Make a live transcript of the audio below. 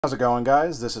How's it going,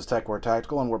 guys? This is TechWare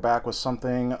Tactical, and we're back with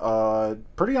something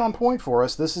pretty on point for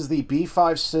us. This is the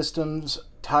B5 Systems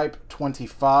Type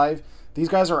 25. These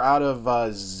guys are out of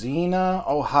Xena,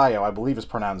 Ohio. I believe it's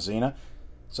pronounced Xena.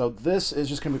 So this is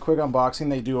just going to be a quick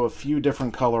unboxing. They do a few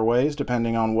different colorways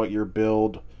depending on what your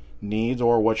build needs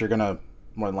or what you're going to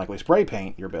more than likely spray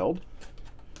paint your build.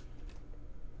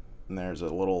 And there's a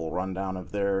little rundown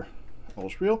of their little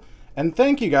spiel. And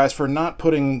thank you guys for not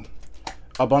putting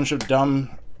a bunch of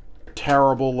dumb,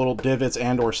 terrible little divots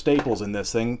and or staples in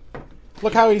this thing.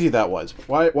 Look how easy that was.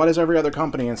 Why does every other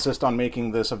company insist on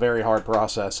making this a very hard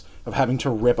process of having to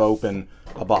rip open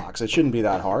a box? It shouldn't be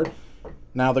that hard.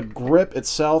 Now the grip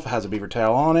itself has a beaver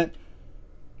tail on it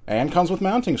and comes with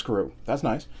mounting screw. That's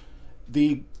nice.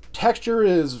 The texture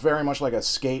is very much like a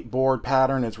skateboard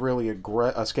pattern. It's really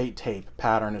a skate tape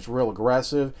pattern. It's real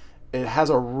aggressive. It has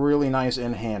a really nice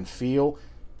in-hand feel.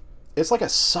 It's like a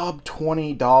sub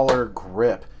 $20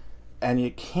 grip, and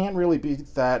you can't really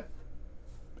beat that.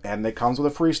 And it comes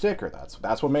with a free sticker.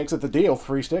 That's what makes it the deal,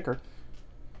 free sticker.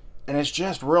 And it's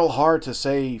just real hard to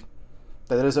say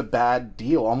that it is a bad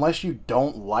deal unless you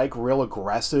don't like real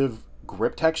aggressive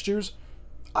grip textures.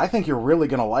 I think you're really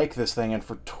gonna like this thing, and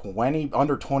for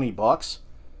under 20 bucks,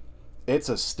 it's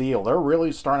a steal. They're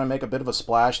really starting to make a bit of a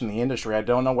splash in the industry. I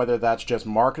don't know whether that's just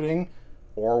marketing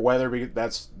or whether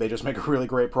they just make a really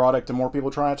great product and more people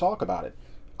trying to talk about it.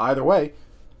 Either way,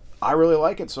 I really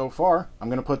like it so far. I'm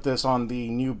going to put this on the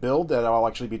new build that I'll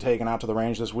actually be taking out to the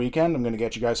range this weekend. I'm going to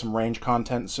get you guys some range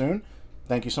content soon.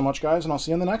 Thank you so much, guys, and I'll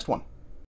see you in the next one.